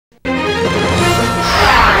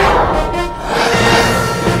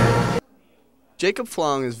Jacob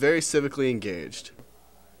Flong is very civically engaged.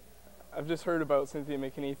 I've just heard about Cynthia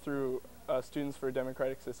McKinney through Students for a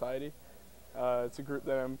Democratic Society. It's a group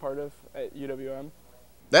that I'm part of at UWM.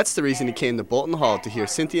 That's the reason he came to Bolton Hall to hear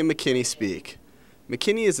Cynthia McKinney speak.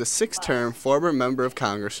 McKinney is a six-term former member of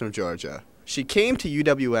Congress from Georgia. She came to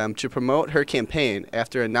UWM to promote her campaign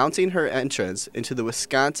after announcing her entrance into the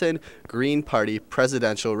Wisconsin Green Party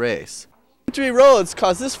presidential race. Victory roads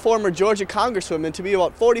caused this former Georgia congresswoman to be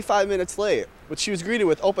about 45 minutes late, but she was greeted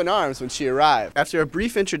with open arms when she arrived. After a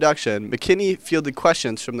brief introduction, McKinney fielded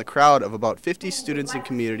questions from the crowd of about 50 students and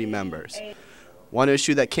community members. One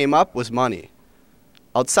issue that came up was money.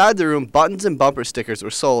 Outside the room, buttons and bumper stickers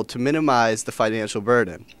were sold to minimize the financial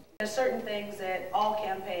burden. There's certain things that all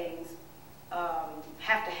campaigns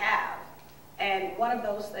have to have, and one of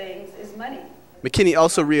those things is money. McKinney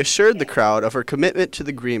also reassured the crowd of her commitment to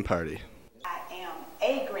the Green Party. I am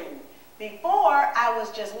a Green. Before, I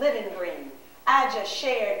was just living green. I just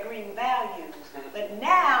shared green values, but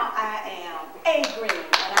now I am a Green,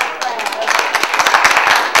 and I'm proud of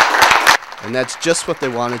it. And that's just what they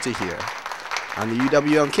wanted to hear. On the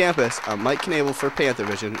UWM campus, I'm Mike Knoebel for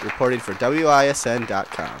Panthervision, reporting for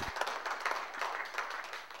WISN.com.